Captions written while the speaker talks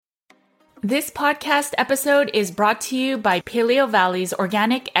This podcast episode is brought to you by Paleo Valley's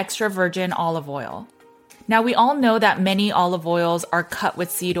organic extra virgin olive oil. Now, we all know that many olive oils are cut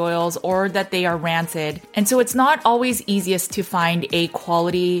with seed oils or that they are rancid, and so it's not always easiest to find a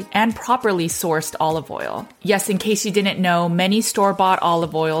quality and properly sourced olive oil. Yes, in case you didn't know, many store-bought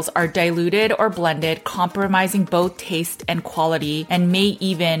olive oils are diluted or blended, compromising both taste and quality, and may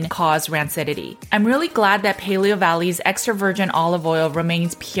even cause rancidity. I'm really glad that Paleo Valley's extra virgin olive oil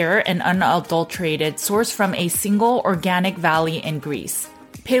remains pure and unadulterated, sourced from a single organic valley in Greece.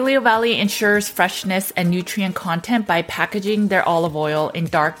 Paleo Valley ensures freshness and nutrient content by packaging their olive oil in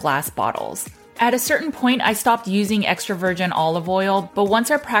dark glass bottles. At a certain point, I stopped using extra virgin olive oil, but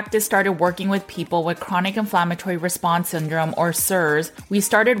once our practice started working with people with chronic inflammatory response syndrome or CIRS, we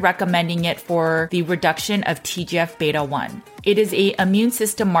started recommending it for the reduction of TGF-beta 1. It is an immune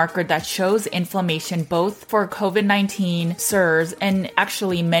system marker that shows inflammation both for COVID-19, CIRS, and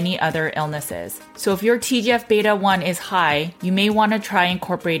actually many other illnesses. So if your TGF-beta 1 is high, you may want to try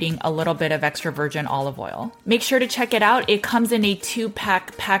incorporating a little bit of extra virgin olive oil. Make sure to check it out. It comes in a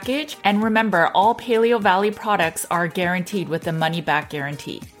 2-pack package. And remember, all Paleo Valley products are guaranteed with a money-back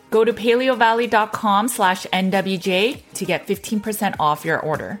guarantee. Go to paleovalley.com/NWJ to get 15% off your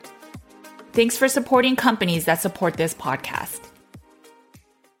order. Thanks for supporting companies that support this podcast.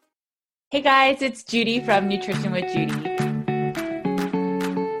 Hey guys, it's Judy from Nutrition with Judy.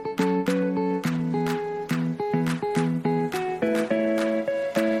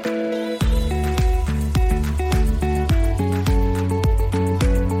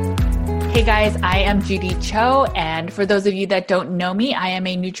 Hey guys, I am Judy Cho, and for those of you that don't know me, I am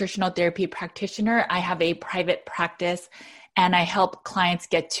a nutritional therapy practitioner. I have a private practice and I help clients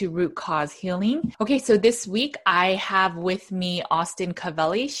get to root cause healing. Okay, so this week I have with me Austin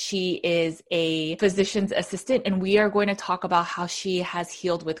Cavelli. She is a physician's assistant, and we are going to talk about how she has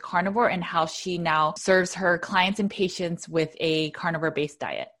healed with carnivore and how she now serves her clients and patients with a carnivore-based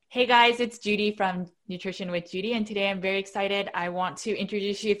diet. Hey guys, it's Judy from Nutrition with Judy, and today I'm very excited. I want to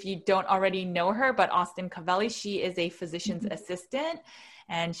introduce you, if you don't already know her, but Austin Cavelli. She is a physician's assistant,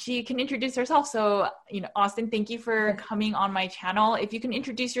 and she can introduce herself. So, Austin, thank you for coming on my channel. If you can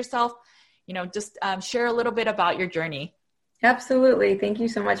introduce yourself, just share a little bit about your journey. Absolutely. Thank you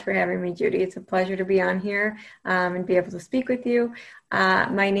so much for having me, Judy. It's a pleasure to be on here and be able to speak with you.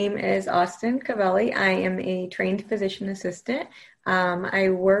 My name is Austin Cavelli. I am a trained physician assistant. I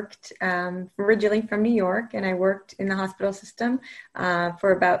worked originally from New York, and I worked in the hospital system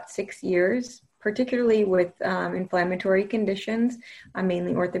for about 6 years, particularly with inflammatory conditions,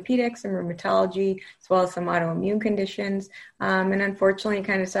 mainly orthopedics and rheumatology, as well as some autoimmune conditions. And unfortunately,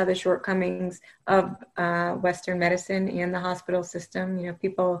 kind of saw the shortcomings of Western medicine and the hospital system.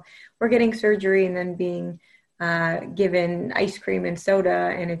 People were getting surgery and then being given ice cream and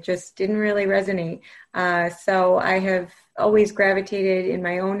soda, and it just didn't really resonate. So I have always gravitated in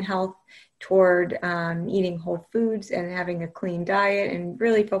my own health toward eating whole foods and having a clean diet, and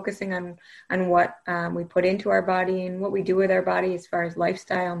really focusing on what we put into our body and what we do with our body as far as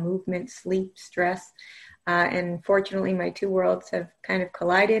lifestyle, movement, sleep, stress. And fortunately, my two worlds have kind of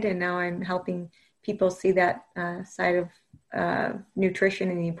collided, and now I'm helping people see that side of nutrition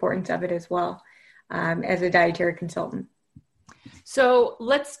and the importance of it as well as a dietary consultant. So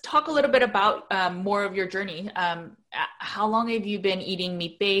let's talk a little bit about more of your journey. How long have you been eating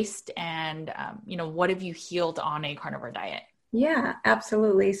meat-based, and what have you healed on a carnivore diet? Yeah,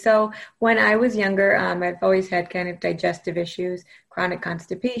 absolutely. So when I was younger, I've always had kind of digestive issues, chronic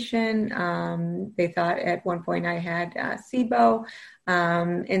constipation. They thought at one point I had SIBO.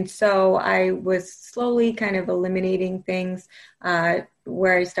 And so I was slowly kind of eliminating things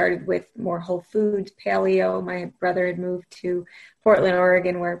where I started with more whole foods, paleo. My brother had moved to Portland,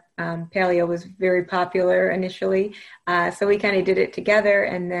 Oregon, where paleo was very popular initially. So we kind of did it together.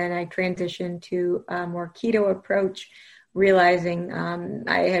 And then I transitioned to a more keto approach, realizing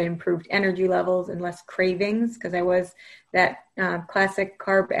I had improved energy levels and less cravings, because I was that classic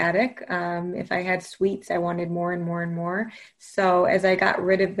carb addict. If I had sweets, I wanted more and more and more. So as I got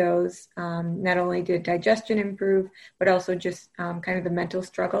rid of those, not only did digestion improve, but also just kind of the mental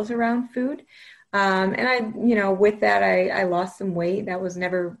struggles around food. And I, with that, I lost some weight. That was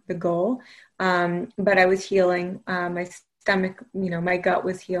never the goal. But I was healing. My stomach, my gut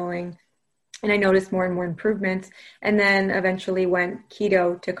was healing. And I noticed more and more improvements, and then eventually went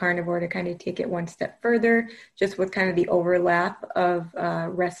keto to carnivore to kind of take it one step further, just with kind of the overlap of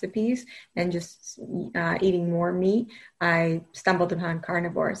recipes and just eating more meat. I stumbled upon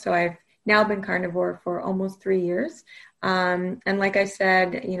carnivore. So I've now been carnivore for almost 3 years. And like I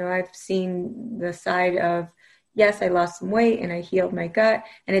said, I've seen the side of yes, I lost some weight and I healed my gut.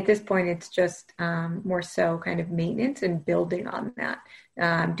 And at this point, it's just more so kind of maintenance and building on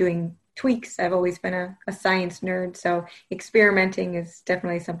that, doing tweaks. I've always been a science nerd, so experimenting is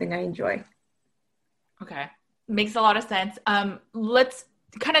definitely something I enjoy. Okay. Makes a lot of sense. Let's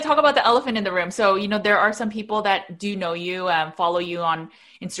kind of talk about the elephant in the room. So, there are some people that do know you, follow you on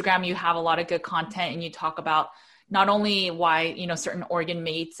Instagram. You have a lot of good content and you talk about not only why, certain organ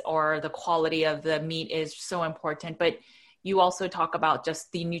mates or the quality of the meat is so important, but you also talk about just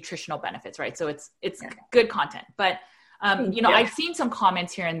the nutritional benefits, right? So it's good content. But, I've seen some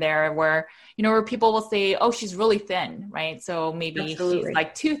comments here and there where people will say, oh, she's really thin, right? So maybe Absolutely. she's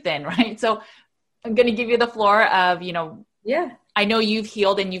like too thin, right? So I'm going to give you the floor of, Yeah. I know you've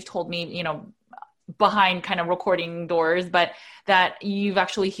healed and you've told me, behind kind of recording doors, but that you've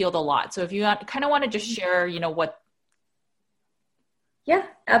actually healed a lot. So if you kind of want to just share, what. Yeah,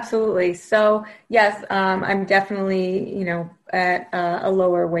 absolutely. So yes, I'm definitely, at a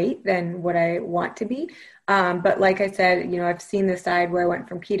lower weight than what I want to be. But like I said, I've seen the side where I went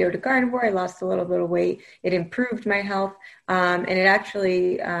from keto to carnivore. I lost a little bit of weight. It improved my health. And it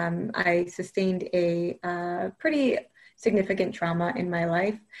actually, I sustained a pretty significant trauma in my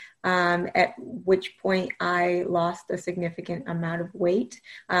life, at which point I lost a significant amount of weight.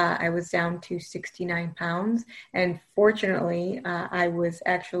 I was down to 69 pounds. And fortunately, I was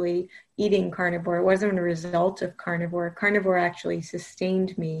actually eating carnivore. It wasn't a result of carnivore. Carnivore actually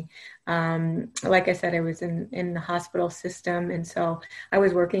sustained me. Like I said, I was in the hospital system. And so I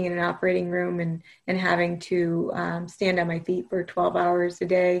was working in an operating room and having to stand on my feet for 12 hours a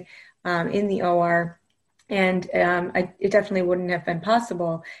day in the OR. And it definitely wouldn't have been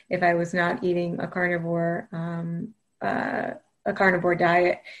possible if I was not eating a carnivore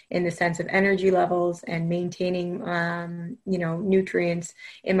diet in the sense of energy levels and maintaining, nutrients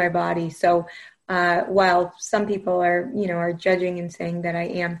in my body. So while some people are judging and saying that I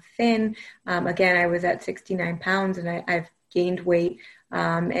am thin, again, I was at 69 pounds and I've gained weight,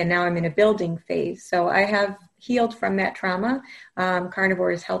 and now I'm in a building phase. So I have healed from that trauma.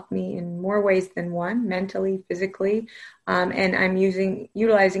 Carnivore has helped me in more ways than one, mentally, physically, and I'm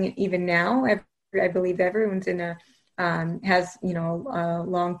utilizing it even now. I believe everyone's has a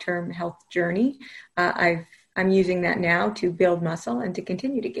long-term health journey. I'm using that now to build muscle and to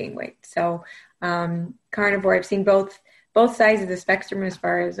continue to gain weight. So carnivore, I've seen both sides of the spectrum as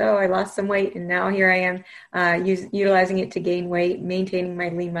far as, I lost some weight and now here I am utilizing it to gain weight, maintaining my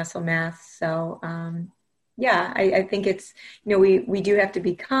lean muscle mass. So I think it's, we do have to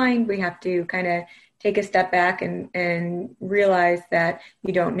be kind. We have to kind of take a step back and realize that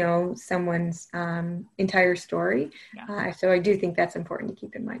you don't know someone's entire story. Yeah. So I do think that's important to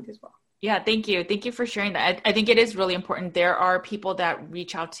keep in mind as well. Yeah, thank you. Thank you for sharing that. I think it is really important. There are people that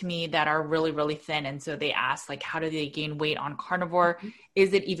reach out to me that are really, really thin. And so they ask, like, how do they gain weight on carnivore? Mm-hmm.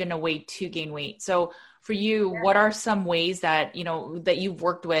 Is it even a way to gain weight? So for you, what are some ways that, that you've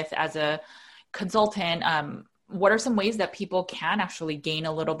worked with as a consultant? What are some ways that people can actually gain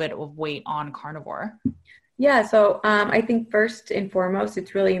a little bit of weight on carnivore? Yeah, so I think first and foremost,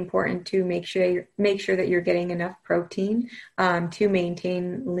 it's really important to make sure that you're getting enough protein to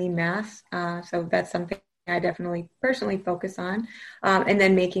maintain lean mass. So that's something I definitely personally focus on, and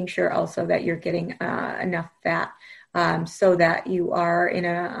then making sure also that you're getting enough fat so that you are in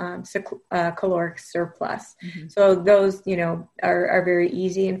a caloric surplus. Mm-hmm. So those, are very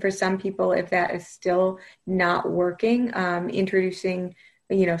easy. And for some people, if that is still not working, introducing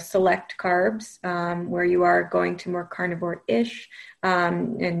select carbs, where you are going to more carnivore-ish,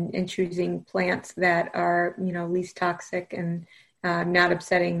 and choosing plants that are, least toxic and not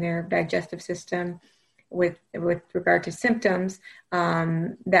upsetting their digestive system with regard to symptoms,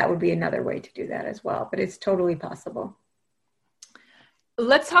 that would be another way to do that as well. But it's totally possible.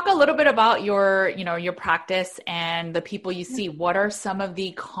 Let's talk a little bit about your practice and the people you see. What are some of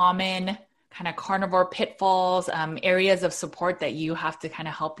the common kind of carnivore pitfalls, areas of support that you have to kind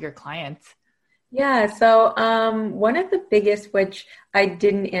of help your clients? Yeah, so one of the biggest, which I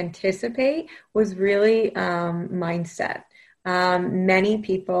didn't anticipate, was really mindset. Many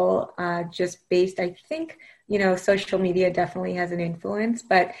people just based, I think, social media definitely has an influence,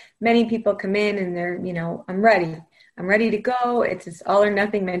 but many people come in and they're, I'm ready to go. It's this all or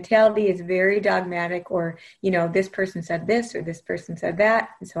nothing mentality. It's very dogmatic, or, this person said this or this person said that,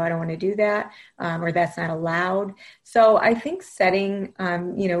 and so I don't want to do that, or that's not allowed. So I think setting,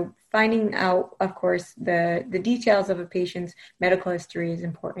 finding out, of course, the details of a patient's medical history is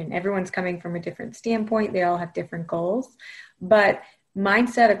important. Everyone's coming from a different standpoint. They all have different goals, but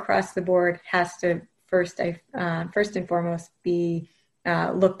mindset across the board has to first and foremost be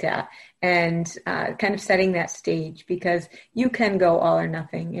looked at, and kind of setting that stage, because you can go all or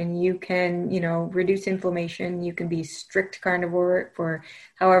nothing, and you can, reduce inflammation. You can be strict carnivore for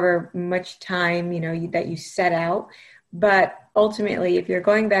however much time, that you set out. But ultimately, if you're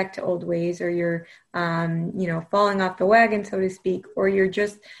going back to old ways, or you're, falling off the wagon, so to speak, or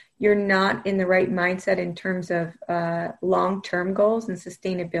you're not in the right mindset in terms of long-term goals and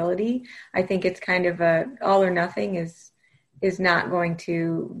sustainability, I think it's kind of a all or nothing is not going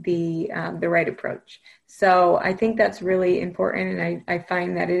to be the right approach. So I think that's really important. And I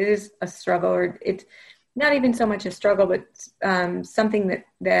find that it is a struggle, or it's not even so much a struggle, but something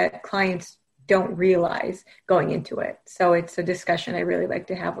that clients don't realize going into it. So it's a discussion I really like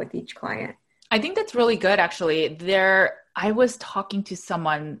to have with each client. I think that's really good, actually. I was talking to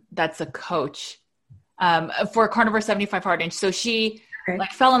someone that's a coach for Carnivore 75 Hard Inch. So she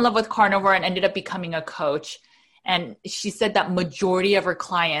fell in love with carnivore and ended up becoming a coach. And she said that majority of her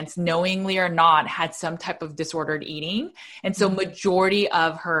clients, knowingly or not, had some type of disordered eating. And so majority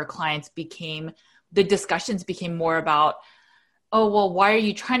of her clients the discussions became more about, oh, well, why are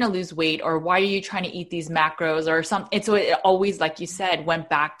you trying to lose weight? Or why are you trying to eat these macros or something? And so it always, like you said, went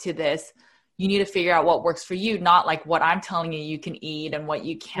back to this. You need to figure out what works for you, not like what I'm telling you can eat and what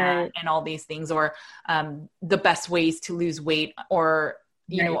you can't and all these things, or the best ways to lose weight, or,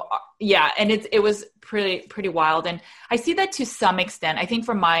 and it was pretty wild. And I see that to some extent. I think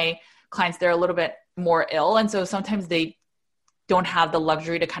for my clients, they're a little bit more ill. And so sometimes they don't have the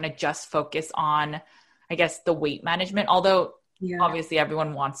luxury to kind of just focus on, I guess, the weight management, although obviously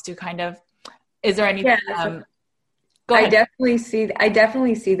everyone wants to kind of. Is there anything? I definitely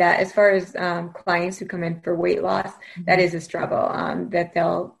see that as far as clients who come in for weight loss, that is a struggle,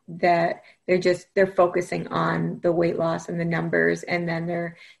 that they're focusing on the weight loss and the numbers. And then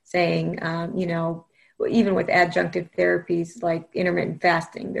they're saying, even with adjunctive therapies like intermittent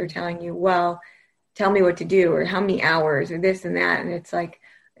fasting, they're telling you, well, tell me what to do, or how many hours, or this and that. And it's like,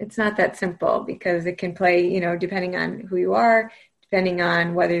 it's not that simple, because it can play, depending on who you are, depending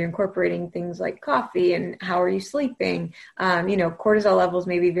on whether you're incorporating things like coffee and how are you sleeping, cortisol levels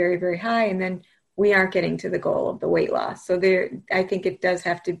may be very, very high, and then we aren't getting to the goal of the weight loss. So I think it does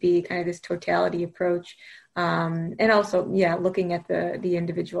have to be kind of this totality approach. And also, looking at the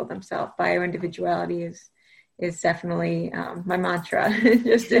individual themselves. Bioindividuality is definitely my mantra,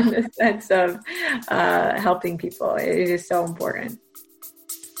 just in the sense of helping people. It is so important.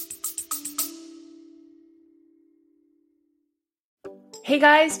 Hey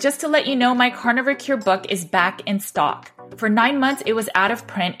guys, just to let you know, my Carnivore Cure book is back in stock. For 9 months, it was out of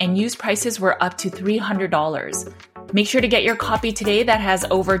print and used prices were up to $300. Make sure to get your copy today that has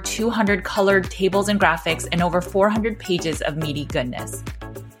over 200 colored tables and graphics and over 400 pages of meaty goodness.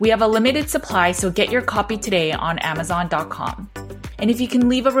 We have a limited supply, so get your copy today on Amazon.com. And if you can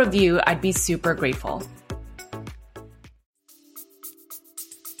leave a review, I'd be super grateful.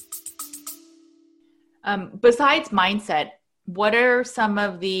 Besides mindset, what are some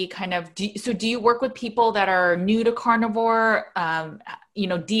of the kind of, do you work with people that are new to carnivore,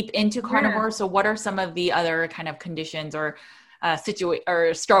 deep into carnivore? Yeah. So what are some of the other kind of conditions or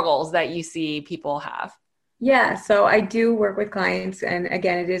or struggles that you see people have? Yeah, so I do work with clients, and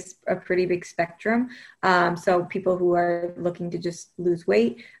again, it is a pretty big spectrum. So people who are looking to just lose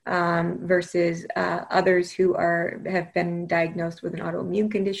weight versus others who have been diagnosed with an autoimmune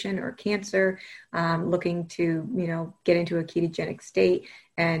condition or cancer, looking to get into a ketogenic state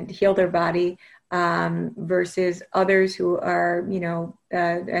and heal their body, versus others who are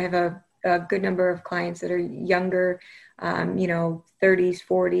I have a good number of clients that are younger, 30s,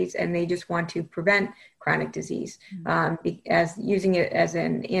 40s, and they just want to prevent chronic disease, as using it as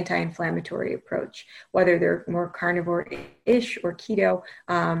an anti-inflammatory approach, whether they're more carnivore-ish or keto.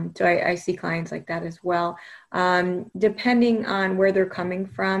 So I see clients like that as well. Depending on where they're coming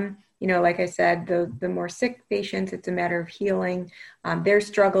from, like I said, the more sick patients, it's a matter of healing. They're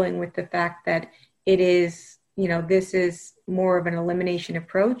struggling with the fact that it is, this is more of an elimination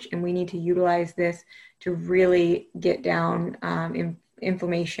approach, and we need to utilize this to really get down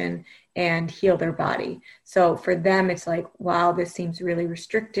inflammation and heal their body. So for them, it's like, wow, this seems really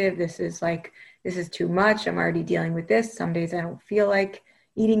restrictive. This is too much. I'm already dealing with this. Some days I don't feel like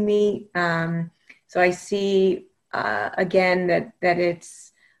eating meat. So I see, again, that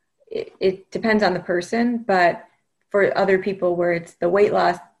it depends on the person, but for other people where it's the weight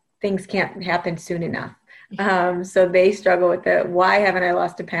loss, things can't happen soon enough. So they struggle with why haven't I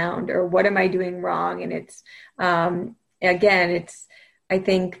lost a pound, or what am I doing wrong? And it's, again, I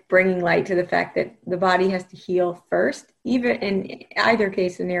think bringing light to the fact that the body has to heal first, even in either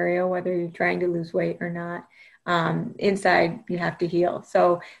case scenario, whether you're trying to lose weight or not. inside you have to heal.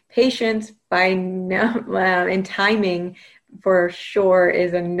 So patience and timing for sure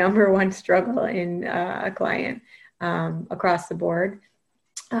is a number one struggle in a client across the board.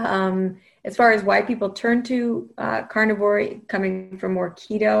 As far as why people turn to carnivore coming from more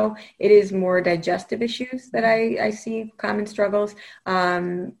keto, it is more digestive issues that I see common struggles.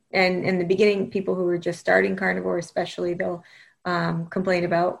 And in the beginning, people who are just starting carnivore, especially, they'll complain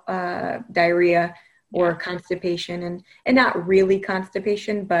about diarrhea or constipation, and not really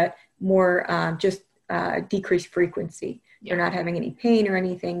constipation, but more just decreased frequency. They're not having any pain or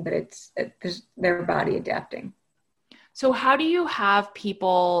anything, but it's their body adapting. So how do you have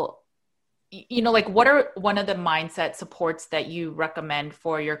people, like what are one of the mindset supports that you recommend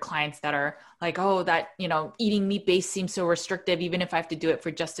for your clients that are like, oh, that, eating meat-based seems so restrictive, even if I have to do it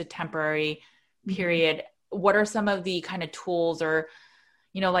for just a temporary period. Mm-hmm. What are some of the kind of tools or,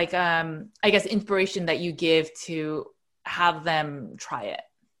 I guess inspiration that you give to have them try it?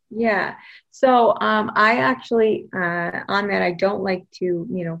 Yeah. So I actually, on that, I don't like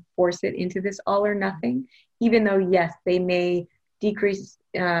to, force it into this all or nothing, even though, yes, they may decrease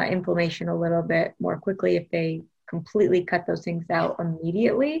inflammation a little bit more quickly if they completely cut those things out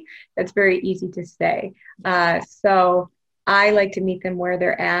immediately. That's very easy to say. So I like to meet them where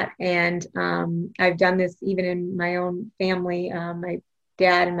they're at. And I've done this even in my own family. My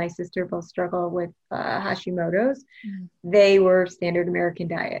dad and my sister both struggle with Hashimoto's. They were standard American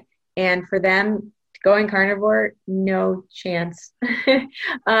diet. And for them, going carnivore, no chance.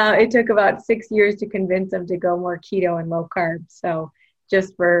 It took about 6 years to convince them to go more keto and low carb. So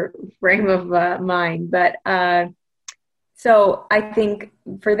just for frame of mind. But so I think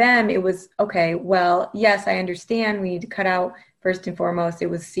for them, it was, okay, well, yes, I understand we need to cut out, first and foremost, it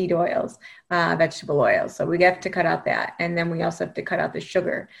was seed oils, vegetable oils. So we have to cut out that. And then we also have to cut out the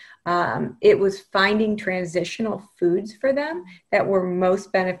sugar. It was finding transitional foods for them that were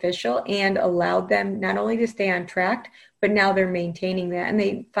most beneficial and allowed them not only to stay on track, but now they're maintaining that. And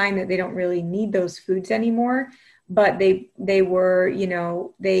they find that they don't really need those foods anymore, but they were,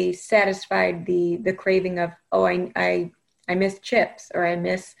 they satisfied the craving of, oh, I miss chips, or I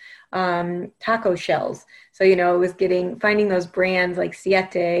miss taco shells. So, it was finding those brands like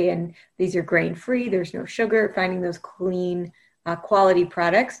Siete, and these are grain-free, there's no sugar, finding those clean, quality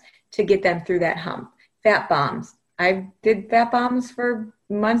products to get them through that hump. Fat bombs. I did fat bombs for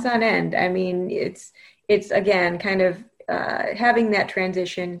months on end. I mean, it's again, kind of having that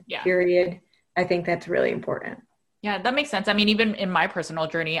transition period. I think that's really important. Yeah, that makes sense. I mean, even in my personal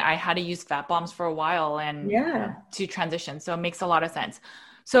journey, I had to use fat bombs for a while and to transition. So it makes a lot of sense.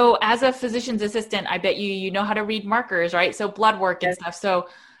 So as a physician's assistant, I bet you know how to read markers, right? So blood work and stuff. So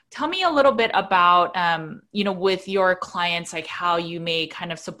tell me a little bit about, with your clients, like how you may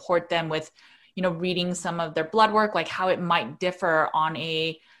kind of support them with, reading some of their blood work, like how it might differ on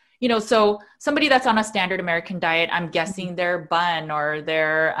a, so somebody that's on a standard American diet, I'm guessing their bun or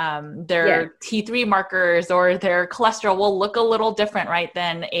their T3 markers or their cholesterol will look a little different, right,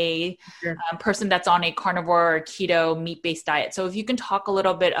 than a person that's on a carnivore or keto meat-based diet. So if you can talk a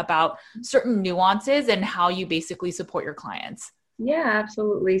little bit about certain nuances and how you basically support your clients. Yeah,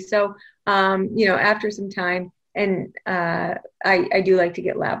 absolutely. So, after some time, and I do like to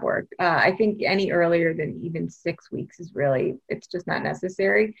get lab work. I think any earlier than even 6 weeks is really, it's just not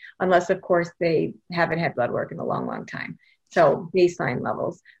necessary, unless, of course, they haven't had blood work in a long, long time. So baseline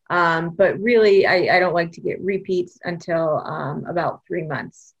levels. But really, I don't like to get repeats until about 3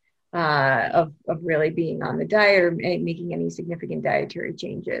 months of really being on the diet or making any significant dietary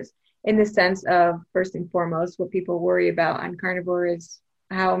changes. In the sense of, first and foremost, what people worry about on carnivore is,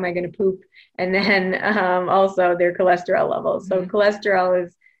 how am I going to poop? And then also their cholesterol levels. So cholesterol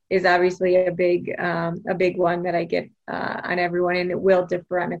is obviously a big one that I get on everyone, and it will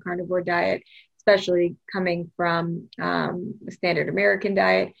differ on a carnivore diet, especially coming from the standard American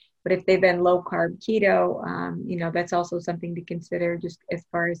diet. But if they've been low carb keto, that's also something to consider, just as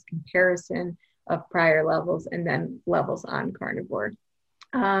far as comparison of prior levels and then levels on carnivore.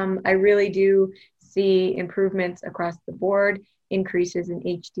 I really do see improvements across the board, increases in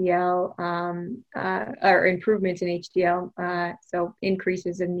HDL, or improvements in HDL, so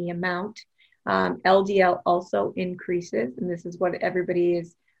increases in the amount. LDL also increases, and this is what everybody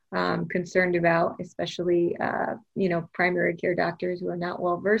is concerned about, especially, primary care doctors who are not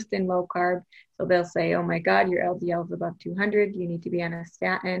well versed in low carb. So they'll say, oh my God, your LDL is above 200, you need to be on a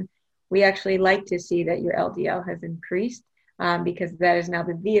statin. We actually like to see that your LDL has increased, because that is now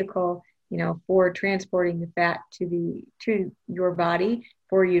the vehicle, for transporting the fat to your body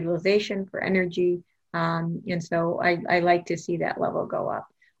for utilization, for energy. And so I like to see that level go up.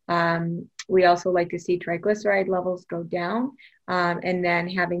 We also like to see triglyceride levels go down, and then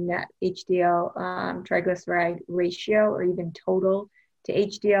having that HDL triglyceride ratio or even total to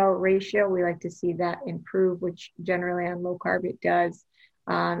HDL ratio, we like to see that improve, which generally on low carb it does.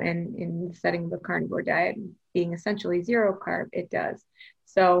 And in the setting of a carnivore diet, being essentially zero carb, it does.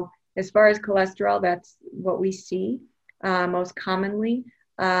 So as far as cholesterol, that's what we see most commonly.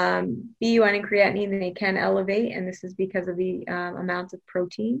 BUN and creatinine, they can elevate, and this is because of the amounts of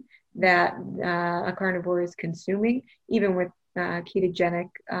protein that a carnivore is consuming. Even with a ketogenic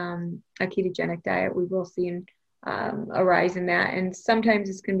diet, we will see a rise in that, and sometimes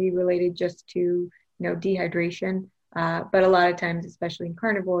this can be related just to dehydration. But a lot of times, especially in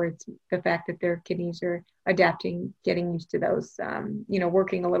carnivore, it's the fact that their kidneys are adapting, getting used to those,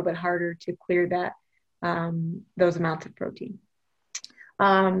 working a little bit harder to clear those amounts of protein.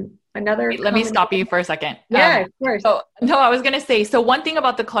 Let me stop you for a second. Yeah, of course. So, no, I was going to say, so one thing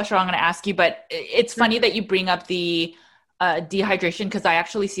about the cholesterol I'm going to ask you, but it's funny that you bring up the dehydration, because I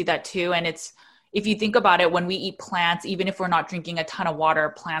actually see that too. And if you think about it, when we eat plants, even if we're not drinking a ton of water,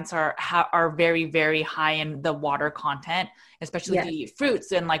 plants are very, very high in the water content, especially if you eat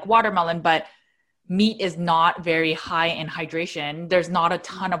fruits and like watermelon, but meat is not very high in hydration. There's not a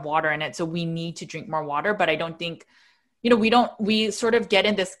ton of water in it. So we need to drink more water, but I don't think, we sort of get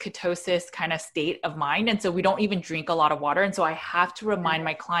in this ketosis kind of state of mind. And so we don't even drink a lot of water. And so I have to remind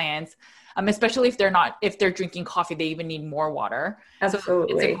my clients, especially if they're drinking coffee, they even need more water.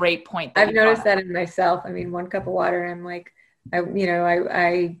 Absolutely. So it's a great point. I've noticed that in myself. I mean, 1 cup of water, I'm like,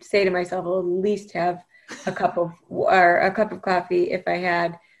 I say to myself, I'll at least have a cup of coffee. If I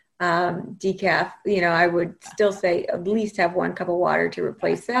had decaf, I would still say at least have 1 cup of water to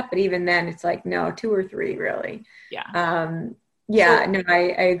replace that. But even then it's like, no, 2 or 3 really. I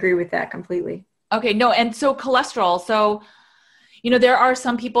agree with that completely. Okay. No. And so cholesterol. So, there are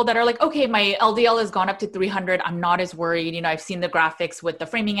some people that are like, okay, my LDL has gone up to 300. I'm not as worried. I've seen the graphics with the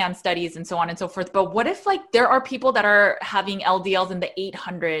Framingham studies and so on and so forth. But what if there are people that are having LDLs in the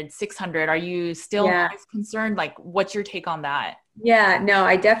 800, 600? Are you still as concerned? What's your take on that? Yeah, no,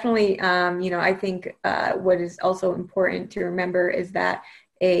 I definitely, I think what is also important to remember is that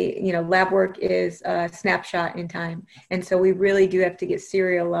lab work is a snapshot in time. And so we really do have to get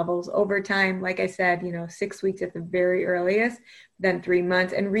serial levels over time. Like I said, 6 weeks at the very earliest, then 3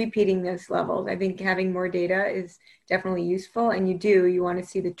 months, and repeating those levels. I think having more data is definitely useful. And you want to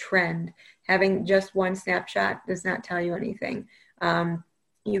see the trend. Having just one snapshot does not tell you anything.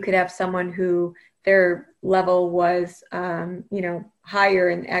 You could have someone who their level was, higher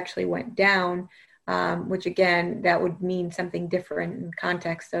and actually went down, which again, that would mean something different in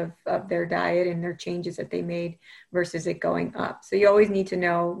context of their diet and their changes that they made versus it going up. So you always need to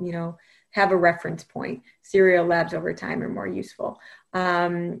know, have a reference point. Serial labs over time are more useful.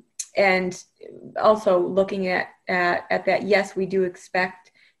 And also looking at that, yes, we do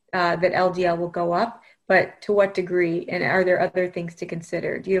expect that LDL will go up, but to what degree, and are there other things to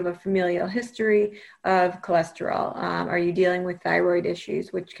consider? Do you have a familial history of cholesterol? Are you dealing with thyroid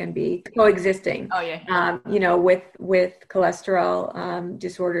issues, which can be coexisting? Oh yeah. With cholesterol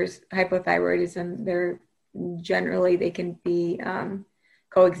disorders, hypothyroidism, they can be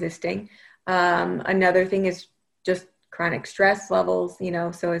coexisting. Another thing is just chronic stress levels,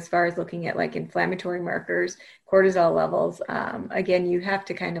 so as far as looking at like inflammatory markers, cortisol levels, again, you have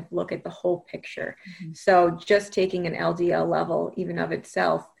to kind of look at the whole picture. Mm-hmm. So just taking an LDL level even of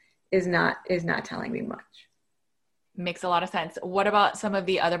itself is not telling me much. Makes a lot of sense. What about some of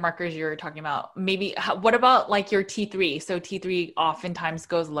the other markers you're talking about? Maybe what about like your T3? So T3 oftentimes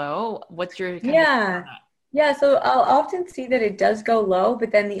goes low. What's your Yeah, so I'll often see that it does go low, but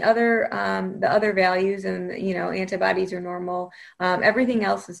then the other values and antibodies are normal. Everything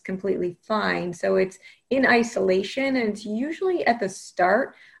else is completely fine. So it's in isolation, and it's usually at the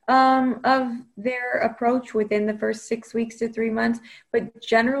start of their approach within the first 6 weeks to 3 months, but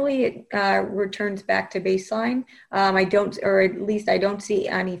generally it returns back to baseline. I don't see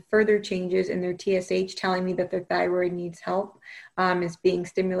any further changes in their TSH telling me that their thyroid needs help. Is being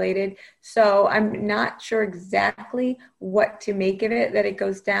stimulated. So I'm not sure exactly what to make of it, that it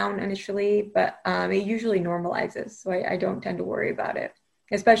goes down initially, but it usually normalizes. So I don't tend to worry about it,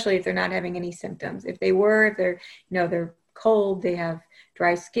 especially if they're not having any symptoms. If they're cold, they have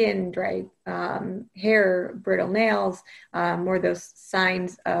dry skin, dry hair, brittle nails, more those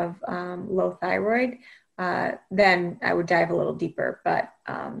signs of low thyroid, then I would dive a little deeper. But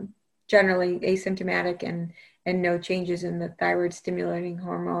generally asymptomatic and no changes in the thyroid stimulating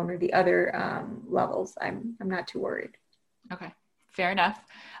hormone or the other levels, I'm not too worried. Okay, fair enough.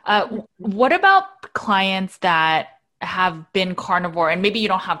 What about clients that have been carnivore, and maybe you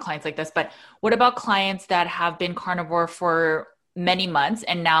don't have clients like this, but what about clients that have been carnivore for many months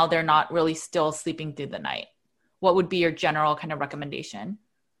and now they're not really still sleeping through the night? What would be your general kind of recommendation?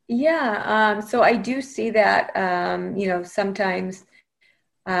 Yeah, so I do see that, sometimes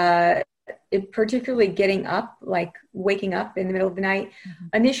particularly getting up, like waking up in the middle of the night,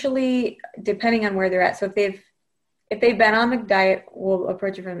 initially, depending on where they're at. So if they've been on the diet, we'll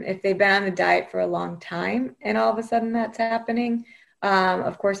approach it from if they've been on the diet for a long time and all of a sudden that's happening.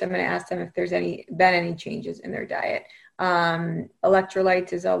 Of course, I'm going to ask them if there's been any changes in their diet.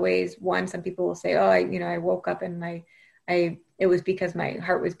 Electrolytes is always one. Some people will say, "Oh, I woke up and it was because my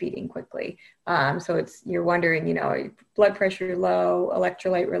heart was beating quickly." So you're wondering, blood pressure low,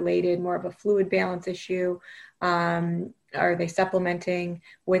 electrolyte related, more of a fluid balance issue. Are they supplementing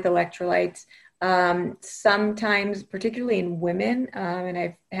with electrolytes? Sometimes, particularly in women, and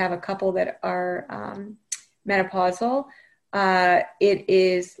I have a couple that are menopausal, it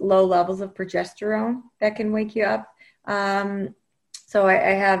is low levels of progesterone that can wake you up. So I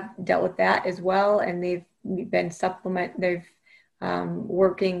have dealt with that as well, and they've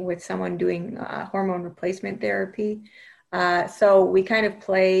working with someone doing hormone replacement therapy. So we kind of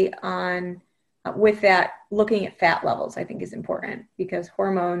play on with that. Looking at fat levels, I think, is important because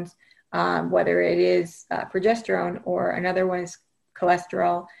hormones, whether it is progesterone or another one is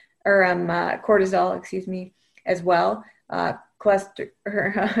cholesterol or cortisol, excuse me, as well.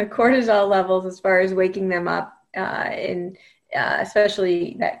 Cortisol levels, as far as waking them up,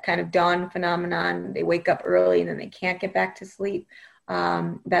 especially that kind of dawn phenomenon, they wake up early and then they can't get back to sleep.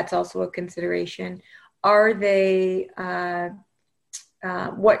 That's also a consideration. Are they,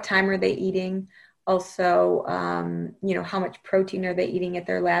 what time are they eating? Also, how much protein are they eating at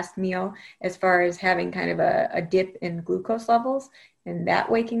their last meal, as far as having kind of a dip in glucose levels and that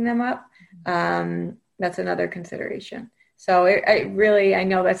waking them up. That's another consideration. So I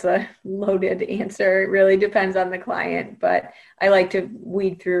know that's a loaded answer. It really depends on the client, but I like to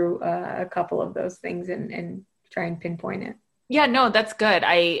weed through a couple of those things and try and pinpoint it. Yeah, no, that's good.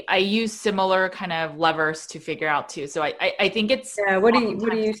 I use similar kind of levers to figure out too. So I think it's what do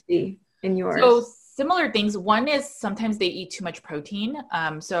you see in yours? So similar things. One is sometimes they eat too much protein.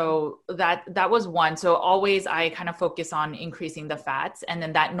 So that was one. So always I kind of focus on increasing the fats, and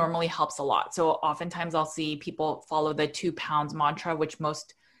then that normally helps a lot. So oftentimes I'll see people follow the 2 pounds mantra, which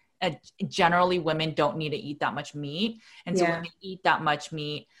most generally women don't need to eat that much meat. And so when they eat that much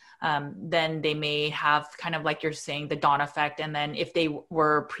meat, then they may have kind of like you're saying, the dawn effect. And then if they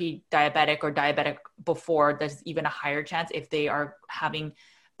were pre-diabetic or diabetic before, there's even a higher chance if they are having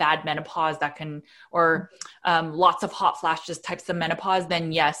bad menopause or lots of hot flashes types of menopause,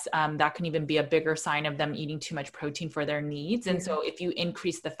 then yes, that can even be a bigger sign of them eating too much protein for their needs. And so if you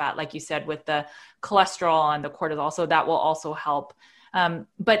increase the fat, like you said, with the cholesterol and the cortisol, so that will also help.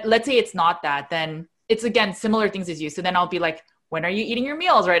 But let's say it's not that, then it's again, similar things as you. So then I'll be like, when are you eating your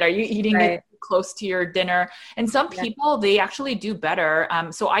meals, right? Are you eating it close to your dinner? And some people, they actually do better.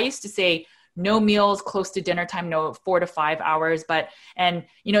 So I used to say, no meals close to dinner time, no 4 to 5 hours. And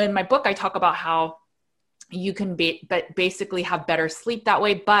in my book, I talk about how you can basically have better sleep that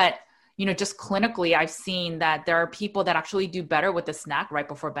way. But, just clinically, I've seen that there are people that actually do better with a snack right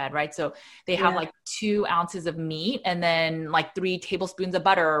before bed, right? So they have like 2 ounces of meat and then like 3 tablespoons of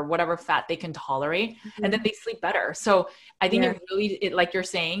butter or whatever fat they can tolerate. And then they sleep better. So I think it really, like you're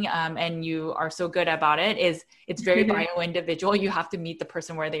saying, and you are so good about it, is it's very bio-individual. You have to meet the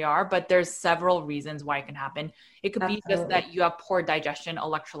person where they are, but there's several reasons why it can happen. It could be just that you have poor digestion,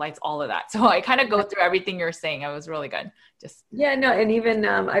 electrolytes, all of that. So I kind of go through everything you're saying. It was really good. And even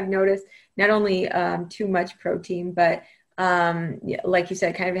I've noticed not only too much protein, but like you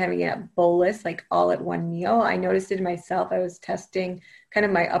said, kind of having a bolus, like all at one meal. I noticed it myself. I was testing kind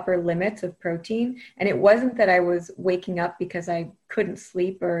of my upper limits of protein, and it wasn't that I was waking up because I couldn't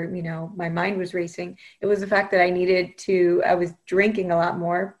sleep or my mind was racing. It was the fact that I was drinking a lot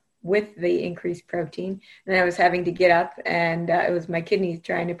more with the increased protein, and I was having to get up, and it was my kidneys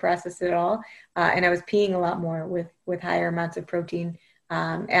trying to process it all, and I was peeing a lot more with higher amounts of protein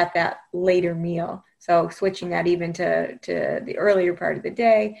at that later meal. So switching that even to the earlier part of the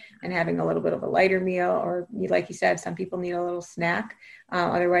day and having a little bit of a lighter meal, or like you said, some people need a little snack.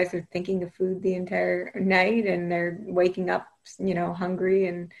 Otherwise they're thinking of food the entire night and they're waking up, hungry.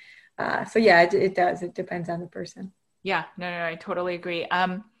 And it does. It depends on the person. Yeah, no, I totally agree.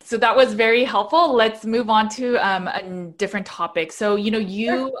 So that was very helpful. Let's move on to a different topic. So,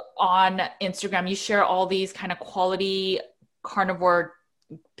 you on Instagram, you share all these kind of quality carnivore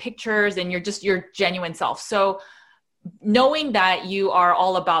pictures and you're just your genuine self. So knowing that you are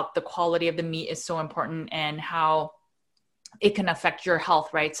all about the quality of the meat is so important, and how it can affect your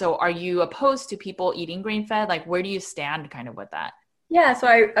health, right? So are you opposed to people eating grain fed? Like, where do you stand kind of with that? Yeah, so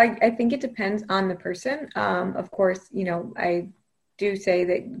I think it depends on the person. Of course, I do say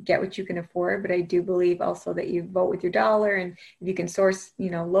that get what you can afford, but I do believe also that you vote with your dollar, and if you can source,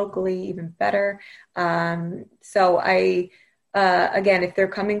 locally, even better. So again, if they're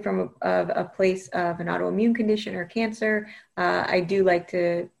coming from a place of an autoimmune condition or cancer, I do like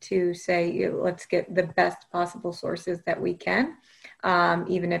to say, let's get the best possible sources that we can,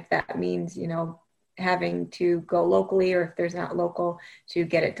 even if that means, having to go locally, or if there's not local, to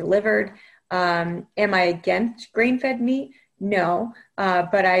get it delivered. Am I against grain-fed meat? No,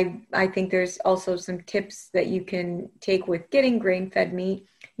 but I think there's also some tips that you can take with getting grain-fed meat,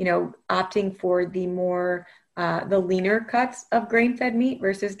 opting for the leaner cuts of grain-fed meat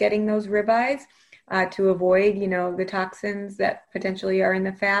versus getting those ribeyes, to avoid, the toxins that potentially are in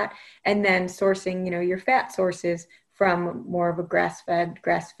the fat, and then sourcing, your fat sources from more of a grass-fed,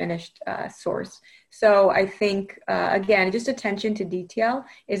 grass-finished source. So I think, again, just attention to detail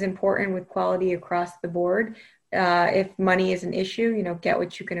is important with quality across the board. If money is an issue, get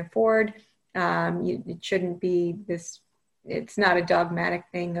what you can afford. It shouldn't be this, it's not a dogmatic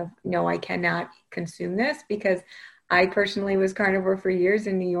thing of, no, I cannot consume this, because I personally was carnivore for years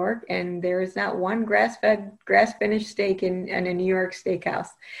in New York, and there is not one grass-fed, grass-finished steak in a New York steakhouse.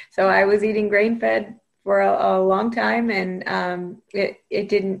 So I was eating grain-fed for a long time, and it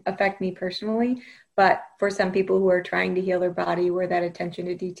didn't affect me personally. But for some people who are trying to heal their body, where that attention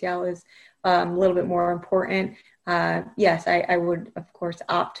to detail is a little bit more important, yes, I would, of course,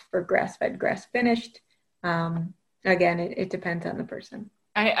 opt for grass-fed, grass-finished. Again, it depends on the person.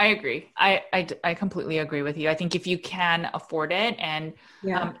 I agree. I completely agree with you. I think if you can afford it, and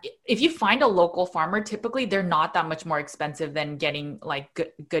Yeah. if you find a local farmer, typically they're not that much more expensive than getting like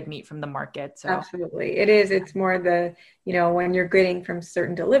good meat from the market. So Absolutely. It is. It's more the, when you're getting from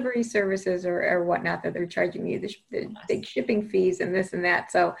certain delivery services or whatnot, that they're charging you the big shipping fees and this and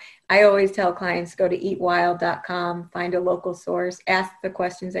that. So I always tell clients, go to eatwild.com, find a local source, ask the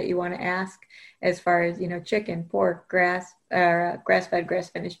questions that you want to ask as far as, chicken, pork, grass-fed,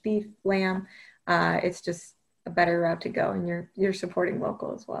 grass-finished beef, lamb. It's just a better route to go, and you're supporting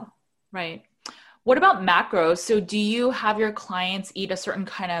local as well. right. What about macros? So do you have your clients eat a certain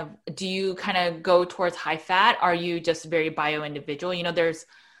do you kind of go towards high fat? Are you just very bio individual? There's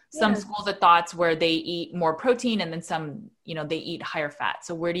some Yes. schools of thoughts where they eat more protein, and then some, they eat higher fat.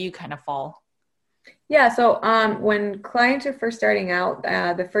 So where do you kind of fall? Yeah, so when clients are first starting out,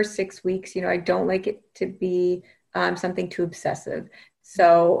 the first 6 weeks, I don't like it to be something too obsessive.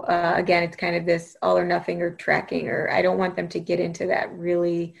 So again, it's kind of this all or nothing, or tracking, or I don't want them to get into that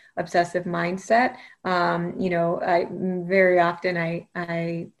really obsessive mindset. Very often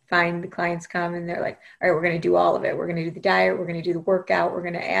I find the clients come and they're like, all right, we're going to do all of it. We're going to do the diet. We're going to do the workout. We're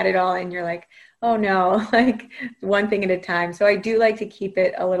going to add it all. And you're like, oh no, like one thing at a time. So I do like to keep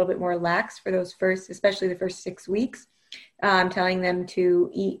it a little bit more lax for those especially the first 6 weeks, telling them to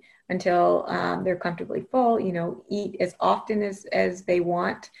eat until they're comfortably full, eat as often as they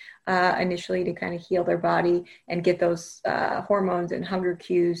want, initially, to kind of heal their body and get those hormones and hunger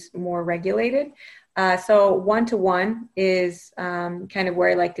cues more regulated. So 1-to-1 is kind of where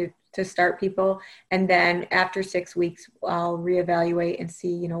I like to start people. And then after 6 weeks, I'll reevaluate and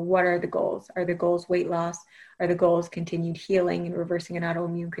see, what are the goals? Are the goals weight loss? Are the goals continued healing and reversing an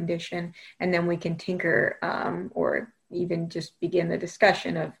autoimmune condition? And then we can tinker, or even just begin the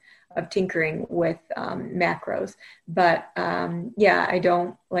discussion of tinkering with macros. But yeah, I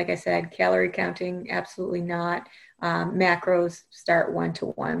don't, like I said, calorie counting, absolutely not. Macros start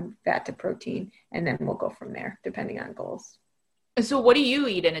 1-to-1, fat to protein, and then we'll go from there, depending on goals. So what do you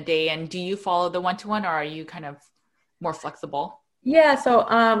eat in a day, and do you follow the 1-to-1, or are you kind of more flexible? Yeah, so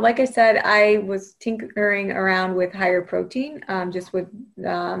like I said, I was tinkering around with higher protein, just with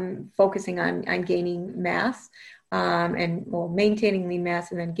focusing on gaining mass, and maintaining lean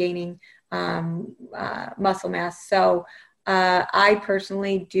mass, and then gaining muscle mass. So I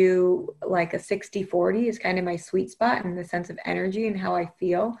personally do like a 60-40 is kind of my sweet spot in the sense of energy and how I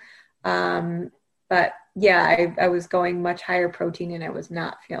feel. But yeah, I was going much higher protein, and I was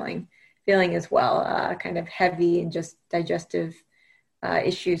not feeling as well, kind of heavy and just digestive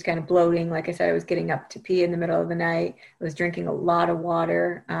issues, kind of bloating. Like I said, I was getting up to pee in the middle of the night. I was drinking a lot of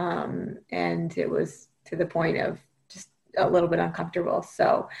water, and it was to the point of just a little bit uncomfortable.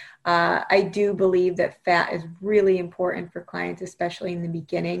 So I do believe that fat is really important for clients, especially in the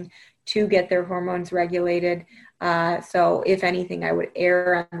beginning, to get their hormones regulated. So if anything, I would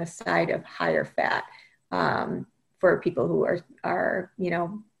err on the side of higher fat for people who are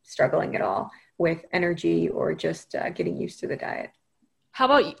struggling at all with energy or just getting used to the diet. How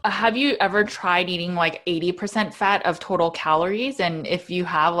about, have you ever tried eating like 80% fat of total calories? And if you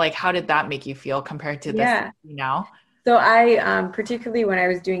have, like, how did that make you feel compared to this Yeah. now? So I, particularly when I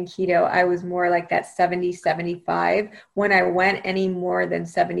was doing keto, I was more like that 70-75. When I went any more than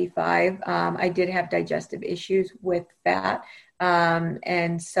 75, I did have digestive issues with fat.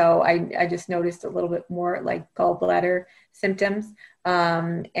 And so I just noticed a little bit more like gallbladder symptoms.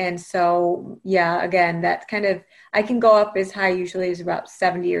 And so, yeah, again, that's kind of, I can go up as high usually as about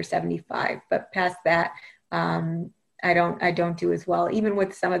 70 or 75, but past that, I don't do as well, even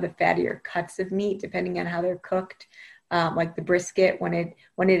with some of the fattier cuts of meat, depending on how they're cooked, like the brisket, when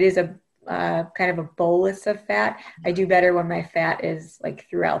it is a kind of a bolus of fat, I do better when my fat is like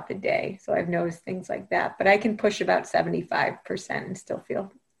throughout the day. So I've noticed things like that, but I can push about 75% and still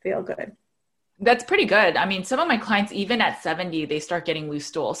feel good. That's pretty good. I mean, some of my clients, even at 70, they start getting loose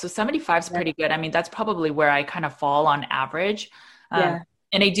stool. So 75 is Yeah. pretty good. I mean, that's probably where I kind of fall on average. Um, Yeah.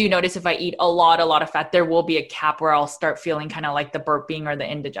 and I do notice if I eat a lot of fat, there will be a cap where I'll start feeling kind of like the burping or the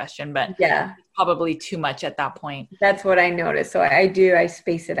indigestion, but Yeah. it's probably too much at that point. That's what I noticed. So I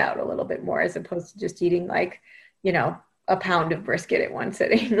space it out a little bit more as opposed to just eating like, you know, a pound of brisket at one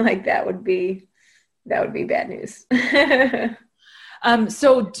sitting. Like that would be bad news.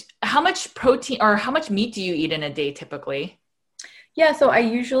 How much protein or how much meat do you eat in a day typically? Yeah, so I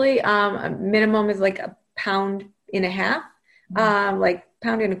usually a minimum is like a pound and a half, like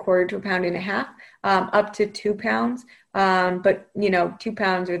pound and a quarter to a pound and a half, up to 2 pounds. But 2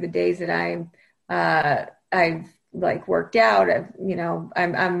 pounds are the days that I've like worked out.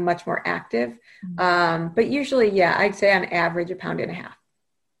 I'm much more active. But usually, yeah, I'd say on average a pound and a half.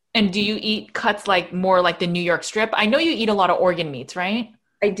 And do you eat cuts like more like the New York strip? I know you eat a lot of organ meats, right?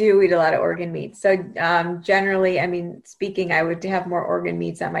 I do eat a lot of organ meats. So generally, I mean, speaking, I would have more organ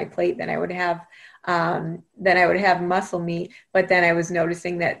meats on my plate than I would have muscle meat. But then I was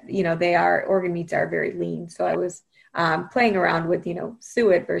noticing that organ meats are very lean. So I was playing around with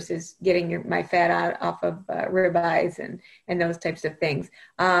suet versus getting my fat out off of ribeyes and those types of things.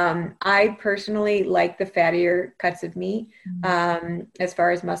 I personally like the fattier cuts of meat as far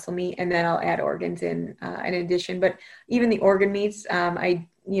as muscle meat, and then I'll add organs in addition. But even the organ meats,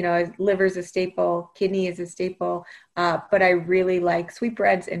 liver is a staple, kidney is a staple, but I really like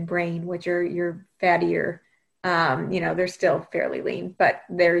sweetbreads and brain, which are your fattier. They're still fairly lean, but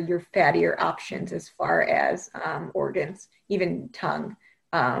they're your fattier options as far as organs, even tongue.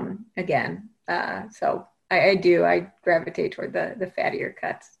 Again, so I gravitate toward the fattier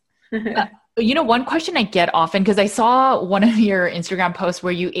cuts. One question I get often, because I saw one of your Instagram posts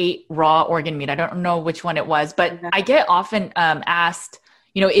where you ate raw organ meat. I don't know which one it was, but I get often asked,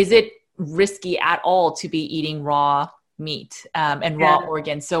 is it risky at all to be eating raw meat and raw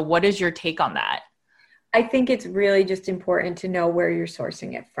organs? So what is your take on that? I think it's really just important to know where you're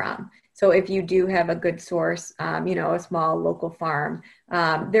sourcing it from. So if you do have a good source, a small local farm,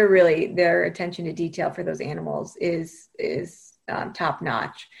 their attention to detail for those animals is top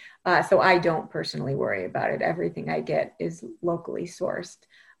notch. So I don't personally worry about it. Everything I get is locally sourced.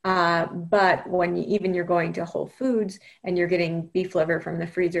 But when you're going to Whole Foods and you're getting beef liver from the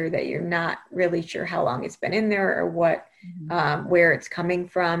freezer that you're not really sure how long it's been in there or where it's coming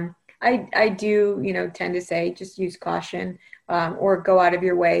from, I do, tend to say just use caution, or go out of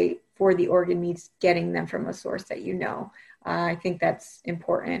your way for the organ meats, getting them from a source that you know. I think that's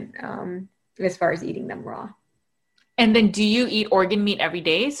important as far as eating them raw. And then do you eat organ meat every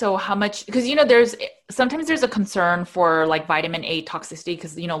day? So how much, because, sometimes there's a concern for like vitamin A toxicity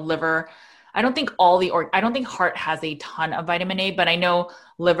because, liver, I don't think I don't think heart has a ton of vitamin A, but I know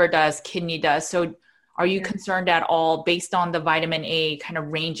liver does, kidney does. So are you concerned at all based on the vitamin A kind of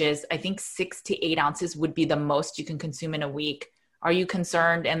ranges? I think 6 to 8 ounces would be the most you can consume in a week. Are you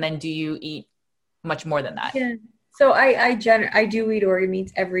concerned? And then do you eat much more than that? Yeah. So I do eat organ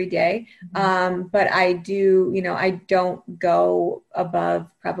meats every day. But I do, I don't go above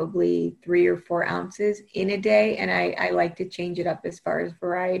probably 3 or 4 ounces in a day. And I like to change it up as far as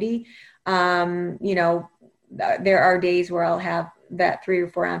variety. There are days where I'll have that 3 or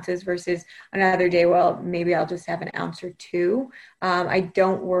 4 ounces versus another day, well, maybe I'll just have an ounce or two. I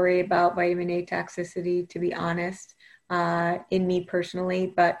don't worry about vitamin A toxicity, to be honest, in me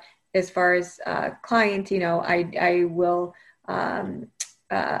personally, but as far as clients, I will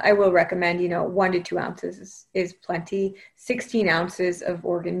recommend, 1 to 2 ounces is plenty. 16 ounces of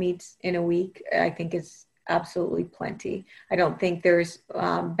organ meats in a week, I think is absolutely plenty. I don't think there's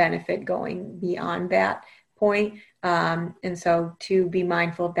benefit going beyond that point. And so to be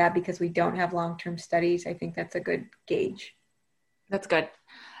mindful of that, because we don't have long-term studies, I think that's a good gauge. That's good.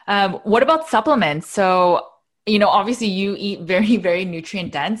 What about supplements? So, obviously you eat very, very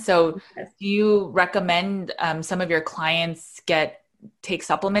nutrient dense. So do you recommend some of your clients take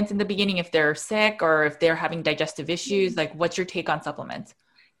supplements in the beginning if they're sick or if they're having digestive issues? Like, what's your take on supplements?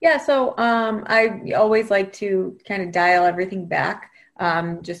 Yeah, so I always like to kind of dial everything back,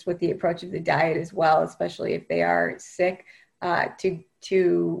 just with the approach of the diet as well, especially if they are sick,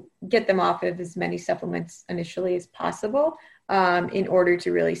 to get them off of as many supplements initially as possible, in order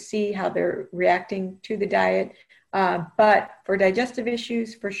to really see how they're reacting to the diet. But for digestive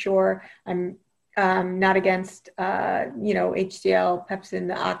issues, for sure, I'm not against HCl, pepsin,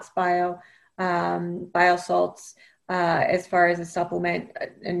 the ox bile, bile salts, as far as a supplement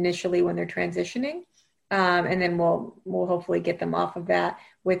initially when they're transitioning. And then we'll hopefully get them off of that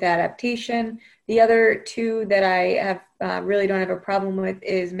with adaptation. The other two that I have really don't have a problem with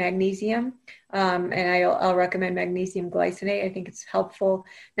is magnesium. And I'll recommend magnesium glycinate. I think it's helpful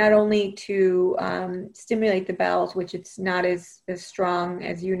not only to stimulate the bowels, which it's not as strong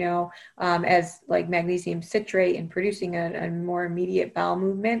as as like magnesium citrate in producing a more immediate bowel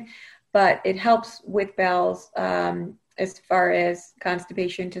movement, but it helps with bowels as far as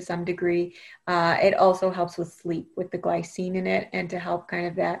constipation to some degree. It also helps with sleep with the glycine in it, and to help kind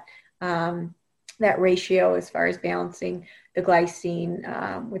of that ratio as far as balancing the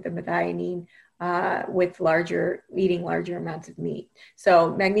glycine with the methionine with eating larger amounts of meat.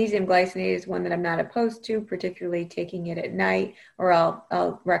 So magnesium glycinate is one that I'm not opposed to, particularly taking it at night, or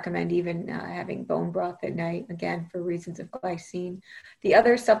I'll recommend even having bone broth at night, again, for reasons of glycine. The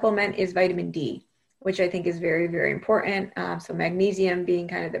other supplement is vitamin D, which I think is very, very important. So magnesium being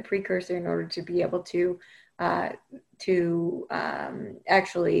kind of the precursor in order to be able to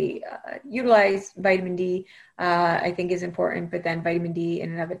actually utilize vitamin D, I think is important. But then vitamin D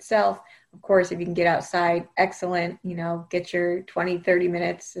in and of itself, of course, if you can get outside, excellent, get your 20, 30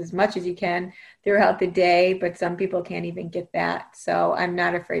 minutes, as much as you can throughout the day, but some people can't even get that. So I'm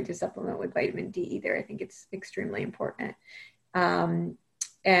not afraid to supplement with vitamin D either. I think it's extremely important.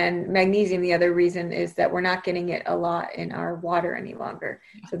 And magnesium, the other reason is that we're not getting it a lot in our water any longer.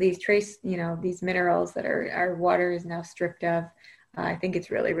 So these these minerals that our water is now stripped of, I think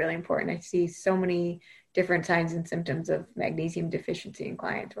it's really, really important. I see so many different signs and symptoms of magnesium deficiency in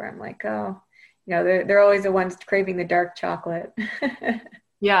clients where I'm like, oh, they're always the ones craving the dark chocolate.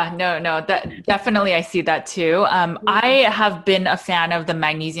 Yeah, no, that definitely I see that too. I have been a fan of the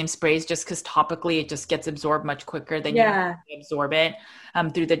magnesium sprays just because topically it just gets absorbed much quicker than you absorb it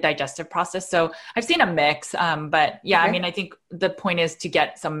through the digestive process. So I've seen a mix, but yeah, I mean, I think the point is to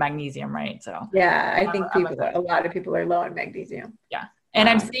get some magnesium, right? So yeah, I think a lot of people are low on magnesium. Yeah. And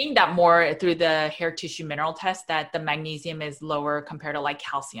I'm seeing that more through the hair tissue mineral test, that the magnesium is lower compared to like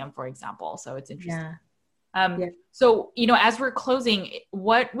calcium, for example. So it's interesting. So, as we're closing,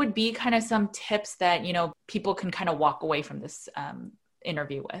 what would be kind of some tips that, people can kind of walk away from this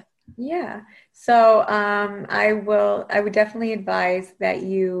interview with? Yeah. So I would definitely advise that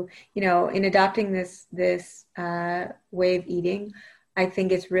in adopting this way of eating, I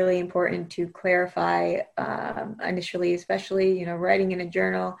think it's really important to clarify initially, especially, writing in a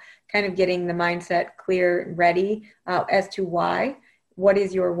journal, kind of getting the mindset clear and ready as to why. What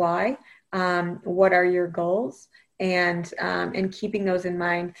is your why? What are your goals? And keeping those in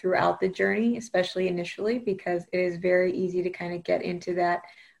mind throughout the journey, especially initially, because it is very easy to kind of get into that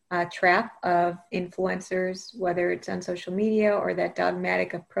trap of influencers, whether it's on social media or that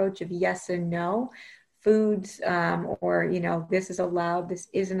dogmatic approach of yes and no foods, or this is allowed, this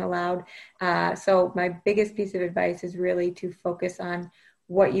isn't allowed. So my biggest piece of advice is really to focus on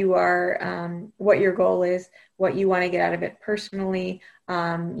what you are, what your goal is, what you want to get out of it personally,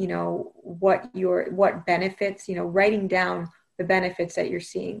 what benefits, writing down the benefits that you're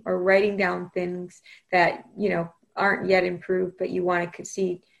seeing, or writing down things that, aren't yet improved, but you want to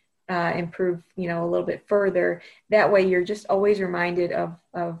see improve, a little bit further. That way you're just always reminded of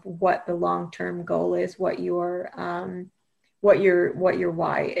what the long-term goal is, what your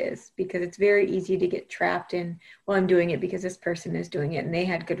why is, because it's very easy to get trapped in, well, I'm doing it because this person is doing it and they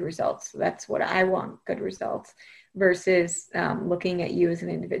had good results, so that's what I want, good results, versus looking at you as an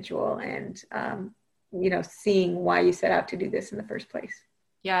individual and seeing why you set out to do this in the first place.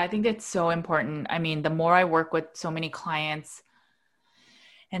 Yeah, I think that's so important. I mean, the more I work with so many clients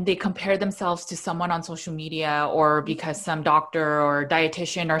and they compare themselves to someone on social media, or because some doctor or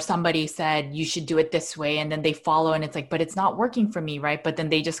dietitian or somebody said you should do it this way, and then they follow and it's like, but it's not working for me, right? But then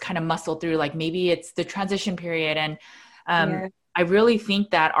they just kind of muscle through, like maybe it's the transition period. And I really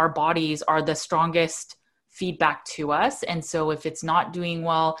think that our bodies are the strongest feedback to us. And so if it's not doing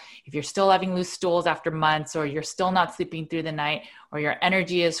well, if you're still having loose stools after months, or you're still not sleeping through the night, or your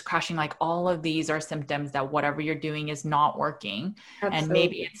energy is crashing, like all of these are symptoms that whatever you're doing is not working. Absolutely. And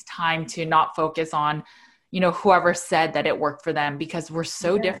maybe it's time to not focus on, whoever said that it worked for them, because we're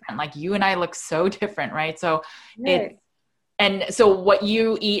so different. Like you and I look so different, right? So and so what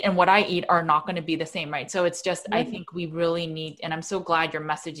you eat and what I eat are not going to be the same, right? So it's just, I think we really need, and I'm so glad your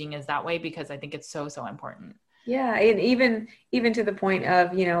messaging is that way, because I think it's so, so important. Yeah. And even to the point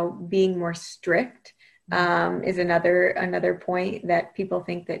of, being more strict is another point, that people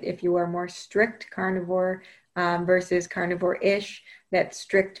think that if you are more strict carnivore versus carnivore-ish, that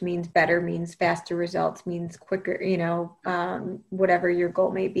strict means better, means faster results, means quicker, whatever your goal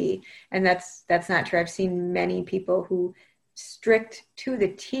may be. And that's not true. I've seen many people who strict to the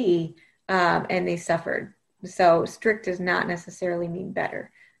T and they suffered. So strict does not necessarily mean better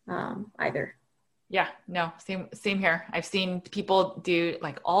either. Yeah, no, same here. I've seen people do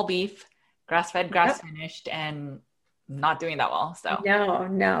like all beef, grass-fed, grass-finished, and not doing that well. So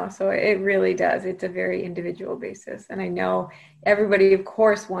no. So it really does. It's a very individual basis. And I know everybody, of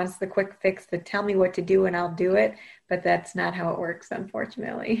course, wants the quick fix, to tell me what to do and I'll do it. But that's not how it works,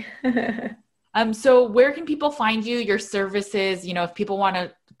 unfortunately. So where can people find you, your services? If people want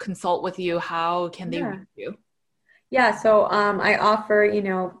to consult with you, how can they reach you? Yeah. So I offer,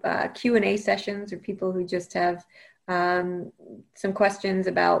 Q&A sessions, or people who just have some questions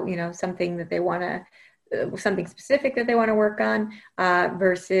about, something that they want to, something specific that they want to work on,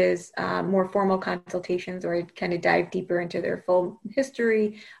 versus more formal consultations, or kind of dive deeper into their full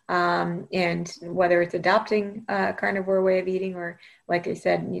history, and whether it's adopting a carnivore way of eating, or, like I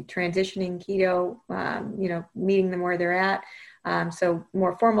said, transitioning keto, meeting them where they're at. So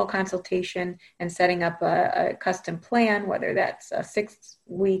more formal consultation and setting up a custom plan, whether that's 6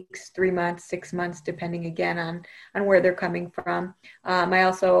 weeks, 3 months, 6 months, depending again on where they're coming from. I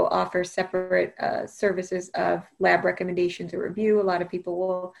also offer separate services of lab recommendations or review. A lot of people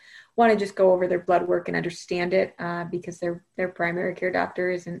will want to just go over their blood work and understand it because their primary care doctor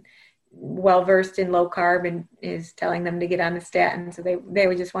isn't well-versed in low carb and is telling them to get on the statin. So they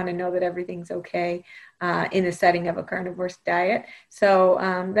would just want to know that everything's okay in the setting of a carnivore diet. So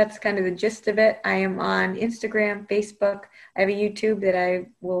that's kind of the gist of it. I am on Instagram, Facebook. I have a YouTube that I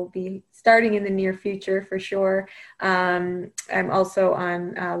will be starting in the near future for sure. I'm also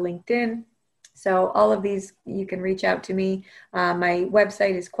on LinkedIn. So all of these, you can reach out to me. My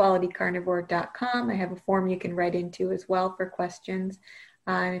website is qualitycarnivore.com. I have a form you can write into as well for questions.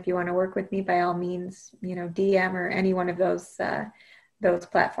 And if you want to work with me, by all means, DM or any one of those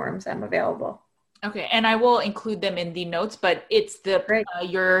platforms, I'm available. Okay. And I will include them in the notes, but it's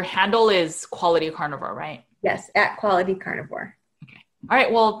your handle is Quality Carnivore, right? Yes. At Quality Carnivore. Okay. All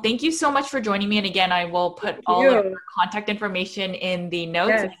right. Well, thank you so much for joining me. And again, I will put all of your contact information in the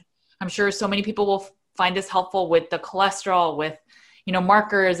notes. Yes. I'm sure so many people will find this helpful with the cholesterol, with,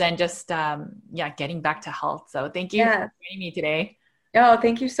 markers, and just, getting back to health. So thank you for joining me today. Oh,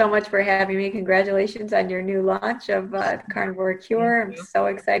 thank you so much for having me. Congratulations on your new launch of Carnivore Cure. I'm so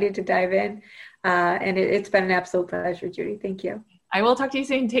excited to dive in. And it's been an absolute pleasure, Judy. Thank you. I will talk to you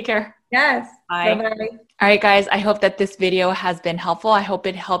soon. Take care. Yes. Bye. Bye-bye. All right, guys. I hope that this video has been helpful. I hope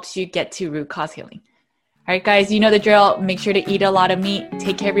it helps you get to root cause healing. All right, guys, you know the drill. Make sure to eat a lot of meat.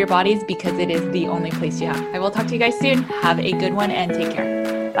 Take care of your bodies, because it is the only place you have. I will talk to you guys soon. Have a good one and take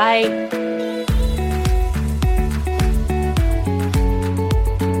care. Bye.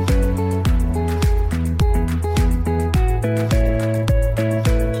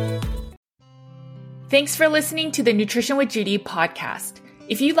 Thanks for listening to the Nutrition with Judy podcast.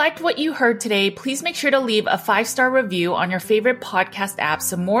 If you liked what you heard today, please make sure to leave a 5-star review on your favorite podcast app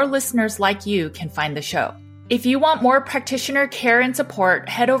so more listeners like you can find the show. If you want more practitioner care and support,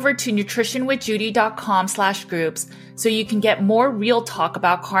 head over to nutritionwithjudy.com/groups so you can get more real talk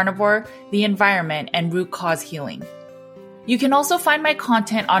about carnivore, the environment, and root cause healing. You can also find my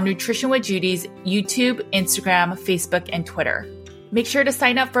content on Nutrition with Judy's YouTube, Instagram, Facebook, and Twitter. Make sure to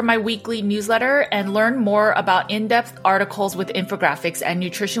sign up for my weekly newsletter and learn more about in-depth articles with infographics at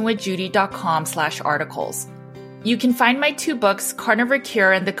nutritionwithjudy.com/articles. You can find my 2 books, Carnivore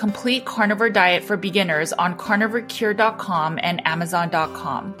Cure and The Complete Carnivore Diet for Beginners, on carnivorecure.com and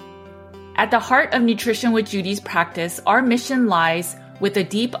amazon.com. At the heart of Nutrition with Judy's practice, our mission lies with a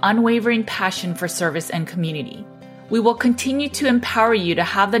deep, unwavering passion for service and community. We will continue to empower you to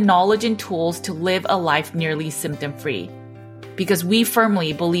have the knowledge and tools to live a life nearly symptom-free, because we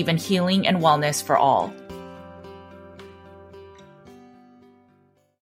firmly believe in healing and wellness for all.